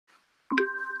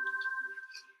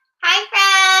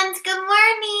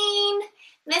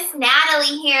Miss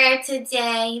Natalie here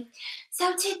today.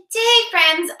 So today,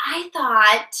 friends, I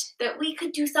thought that we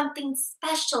could do something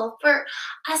special for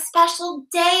a special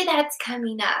day that's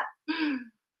coming up.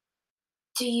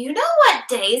 Do you know what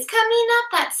day is coming up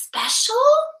that's special?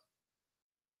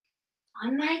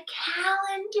 On my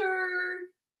calendar.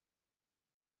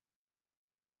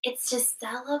 It's to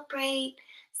celebrate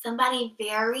somebody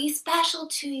very special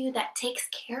to you that takes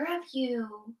care of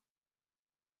you.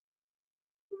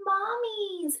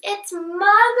 Mommies, it's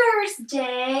Mother's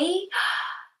Day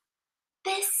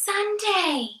this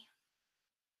Sunday.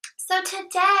 So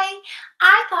today,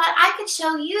 I thought I could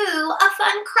show you a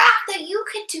fun craft that you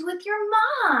could do with your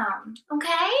mom,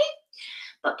 okay?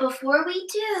 But before we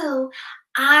do,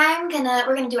 we're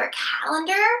gonna do our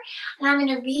calendar, and I'm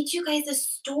gonna read you guys a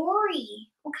story,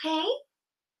 okay?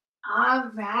 All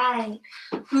right,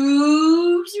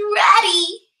 who's ready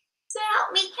to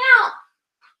help me count?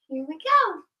 Here we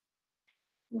go.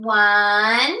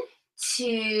 1,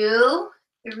 2,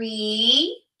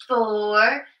 3,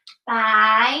 4,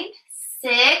 5,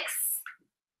 6,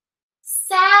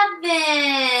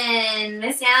 7.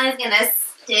 Miss Allie's gonna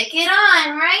stick it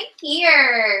on right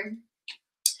here.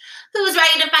 Who's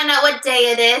ready to find out what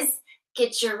day it is?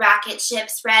 Get your rocket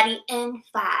ships ready in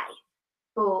 5,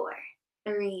 4,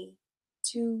 3,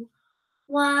 2,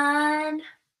 1.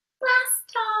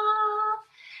 Blast off.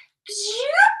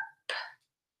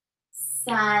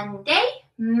 Sunday,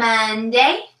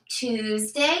 Monday,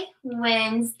 Tuesday,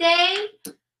 Wednesday,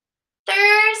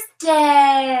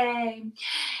 Thursday.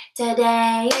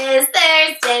 Today is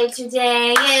Thursday,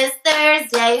 today is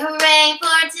Thursday. Hooray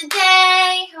for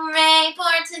today, hooray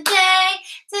for today.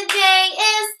 Today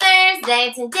is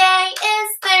Thursday, today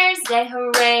is Thursday.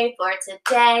 Hooray for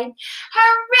today,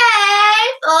 hooray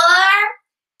for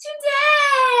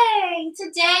today.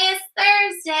 Today is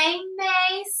Thursday,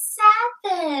 May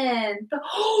 7th.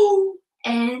 Oh,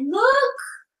 and look,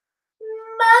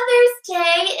 Mother's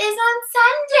Day is on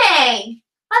Sunday.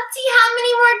 Let's see how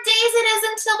many more days it is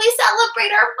until we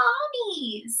celebrate our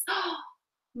mommies.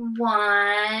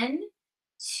 1,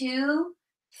 2,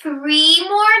 3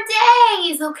 more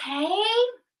days, okay?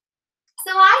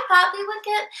 So I thought we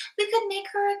could make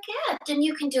her a gift, and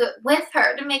you can do it with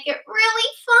her to make it really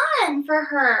fun for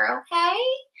her, okay?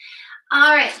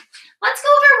 All right, let's go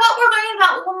over what we're learning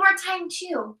about one more time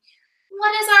too.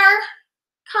 What is our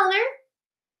color?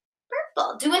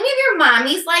 Purple. Do any of your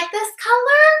mommies like this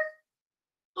color?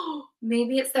 Oh,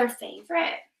 maybe it's their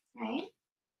favorite, right?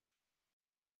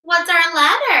 What's our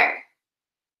letter?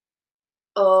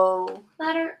 O.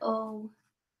 Letter O.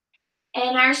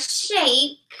 And our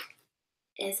shape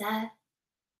is a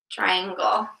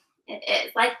triangle. It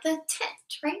is like the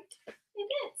tent, right? It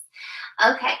is.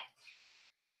 Okay.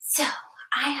 So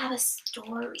I have a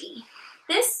story.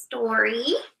 This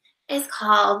story is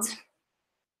called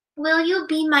Will You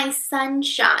Be My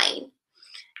Sunshine?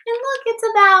 And look, it's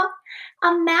about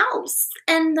a mouse,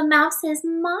 and the mouse is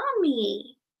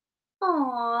Mommy.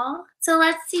 Aww. So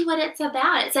let's see what it's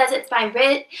about. It says it's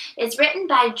written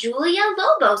by Julia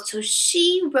Lobo, so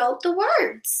she wrote the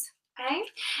words, okay?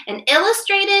 And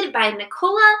illustrated by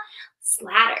Nicola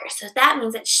Slatter. So that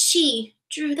means that she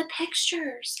drew the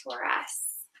pictures for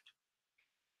us.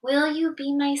 Will you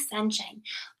be my sunshine?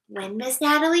 When Miss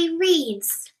Natalie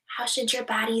reads, how should your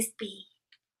bodies be?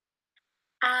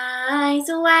 Eyes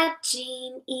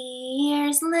watching,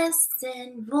 ears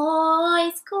listen,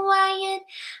 voice quiet,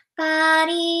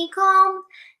 body calm.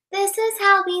 This is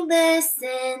how we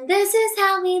listen, this is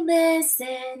how we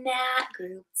listen at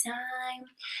group time,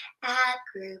 at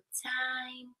group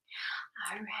time.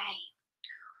 All right.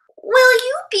 Will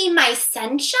you be my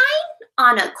sunshine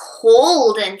on a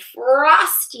cold and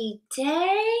frosty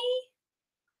day?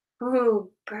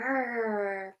 Ooh,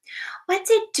 brr.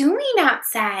 What's it doing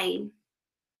outside?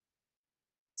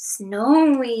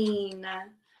 Snowing.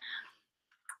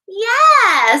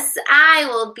 Yes, I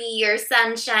will be your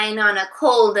sunshine on a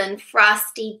cold and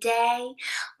frosty day.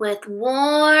 With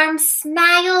warm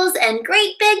smiles and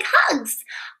great big hugs,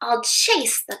 I'll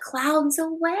chase the clouds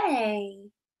away.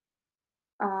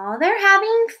 Oh, they're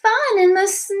having fun in the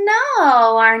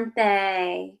snow, aren't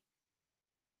they?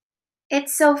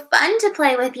 It's so fun to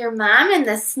play with your mom in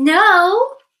the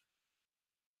snow.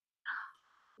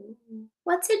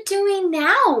 What's it doing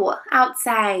now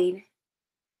outside?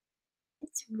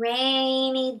 It's a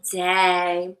rainy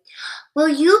day. Will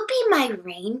you be my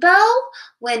rainbow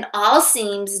when all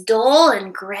seems dull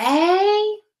and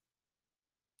gray?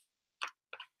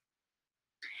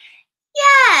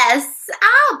 Yes,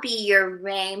 I'll be your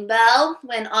rainbow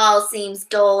when all seems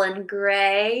dull and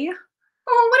gray.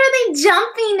 Oh, what are they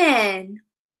jumping in?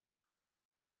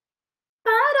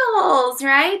 puddles,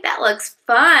 right? That looks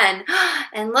fun.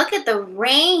 And look at the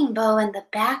rainbow in the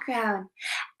background.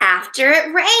 After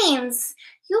it rains,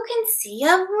 you can see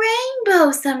a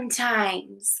rainbow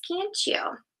sometimes, can't you?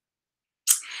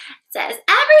 It says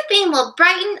everything will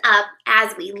brighten up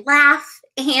as we laugh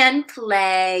and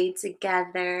play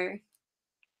together.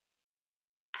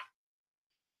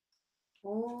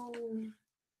 Oh,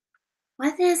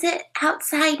 what is it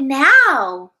outside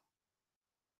now?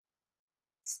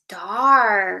 It's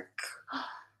dark.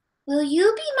 Will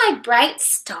you be my bright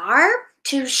star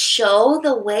to show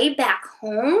the way back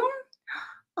home?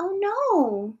 Oh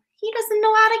no, he doesn't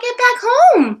know how to get back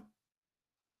home.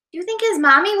 Do you think his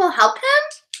mommy will help him?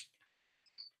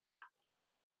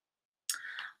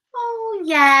 Oh,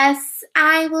 yes,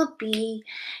 I will be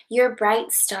your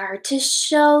bright star to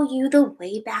show you the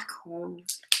way back home.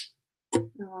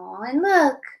 Oh, and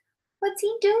look, what's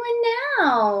he doing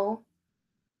now?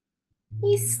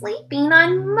 He's sleeping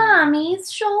on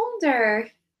mommy's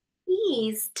shoulder.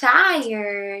 He's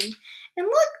tired. And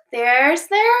look, there's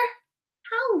their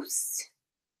house.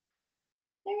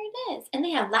 There it is. And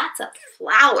they have lots of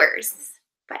flowers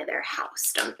by their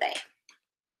house, don't they?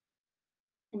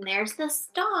 And there's the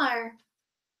star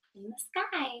in the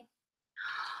sky.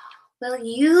 Will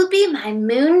you be my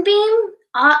moonbeam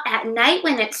at night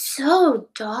when it's so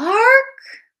dark?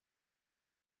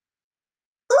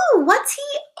 Ooh, what's he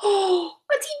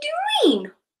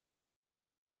doing?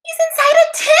 He's inside a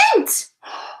tent.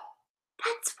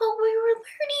 That's what we were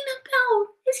learning about.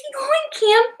 Is he going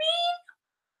camping?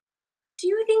 Do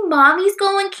you think mommy's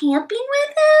going camping with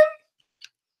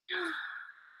him?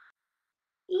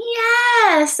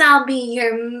 Yes, I'll be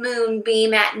your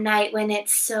moonbeam at night when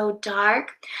it's so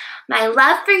dark. My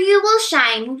love for you will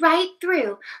shine right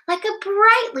through like a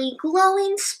brightly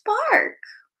glowing spark.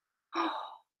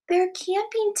 They're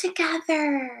camping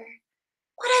together.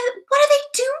 What are they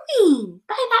doing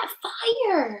by that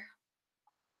fire?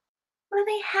 What do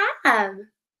they have?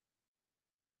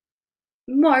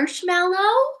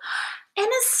 Marshmallow and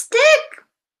a stick.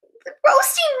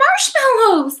 Roasting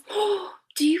marshmallows.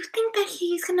 Do you think that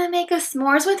he's gonna make us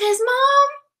s'mores with his mom?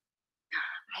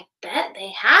 I bet they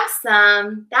have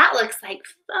some. That looks like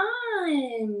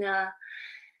fun.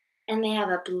 And they have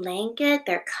a blanket.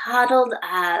 They're cuddled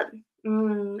up.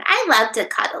 I love to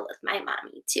cuddle with my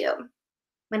mommy too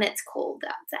when it's cold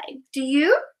outside. Do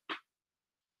you?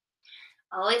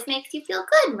 Always makes you feel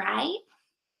good, right?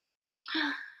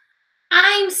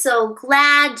 I'm so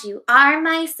glad you are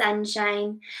my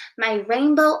sunshine, my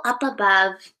rainbow up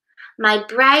above, my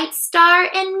bright star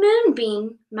and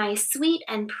moonbeam, my sweet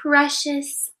and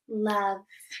precious love.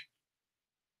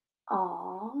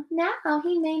 Oh, now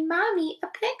he made mommy a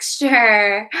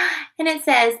picture. And it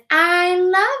says, I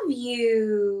love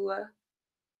you.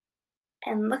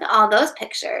 And look at all those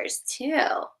pictures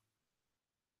too.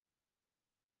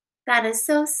 That is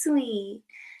so sweet.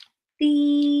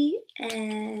 The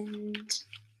end.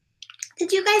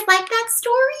 Did you guys like that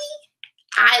story?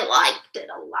 I liked it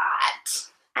a lot.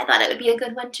 I thought it would be a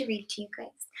good one to read to you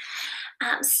guys.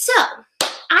 So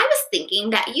I was thinking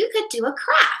that you could do a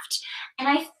craft, and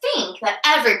I think that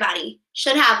everybody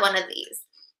should have one of these.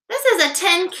 This is a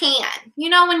tin can. You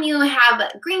know when you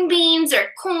have green beans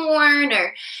or corn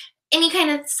or any kind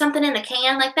of something in a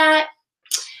can like that?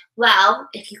 Well,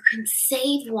 if you can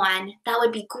save one, that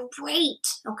would be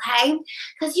great, okay?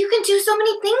 Because you can do so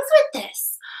many things with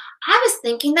this. I was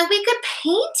thinking that we could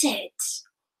paint it.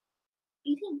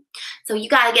 So you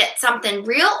gotta get something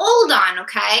real old on,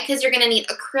 okay? Because you're gonna need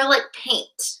acrylic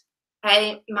paint,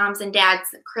 okay? Moms and dads,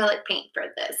 acrylic paint for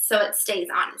this, so it stays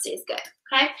on, it stays good,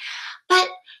 okay? But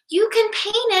you can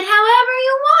paint it however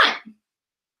you want.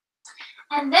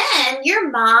 And then your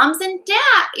moms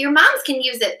can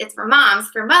use it. It's for moms,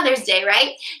 for Mother's Day,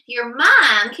 right? Your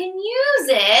mom can use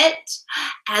it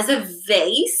as a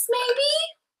vase,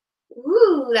 maybe.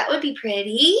 Ooh, that would be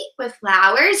pretty with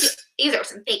flowers. These are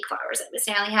some fake flowers that Miss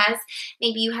Natalie has.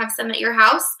 Maybe you have some at your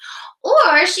house.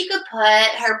 Or she could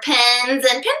put her pens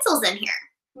and pencils in here,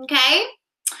 okay?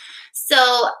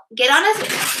 So you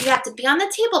have to be on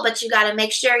the table, but you got to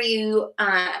make sure you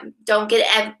don't get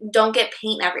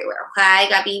paint everywhere, okay? You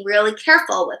got to be really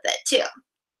careful with it too.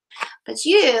 But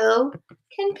you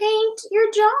can paint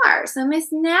your jar. So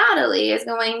Miss Natalie is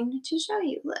going to show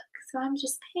you. Look, so I'm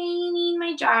just painting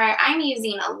my jar. I'm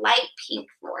using a light pink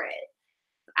for it.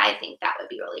 I think that would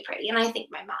be really pretty, and I think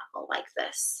my mom will like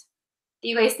this. Do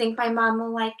you guys think my mom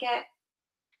will like it?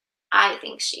 I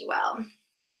think she will.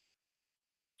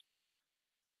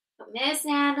 Miss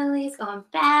Natalie's going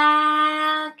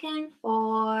back and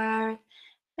forth,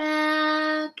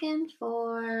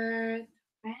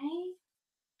 right?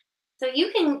 So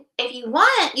you can, if you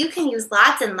want, you can use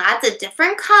lots and lots of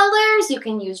different colors. You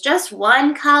can use just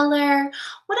one color,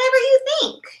 whatever you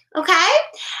think, okay?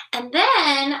 And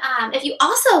then if you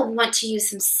also want to use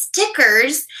some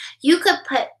stickers, you could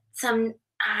put some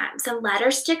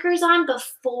letter stickers on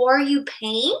before you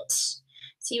paint.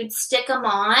 So you'd stick them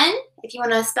on if you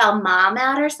want to spell mom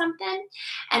out or something,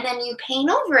 and then you paint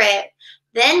over it.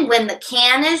 Then when the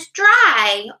can is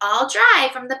dry, all dry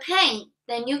from the paint,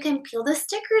 then you can peel the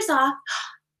stickers off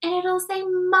and it'll say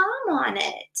mom on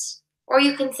it. Or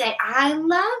you can say, I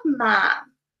love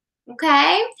mom.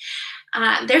 Okay?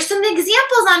 There's some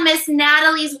examples on Miss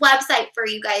Natalie's website for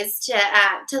you guys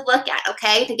to look at,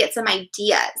 okay? To get some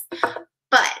ideas.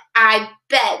 But I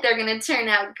bet they're going to turn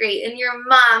out great and your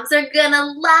moms are going to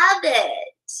love it.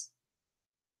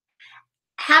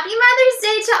 Happy Mother's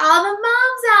Day to all the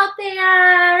moms out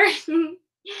there.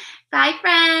 Bye,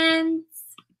 friends.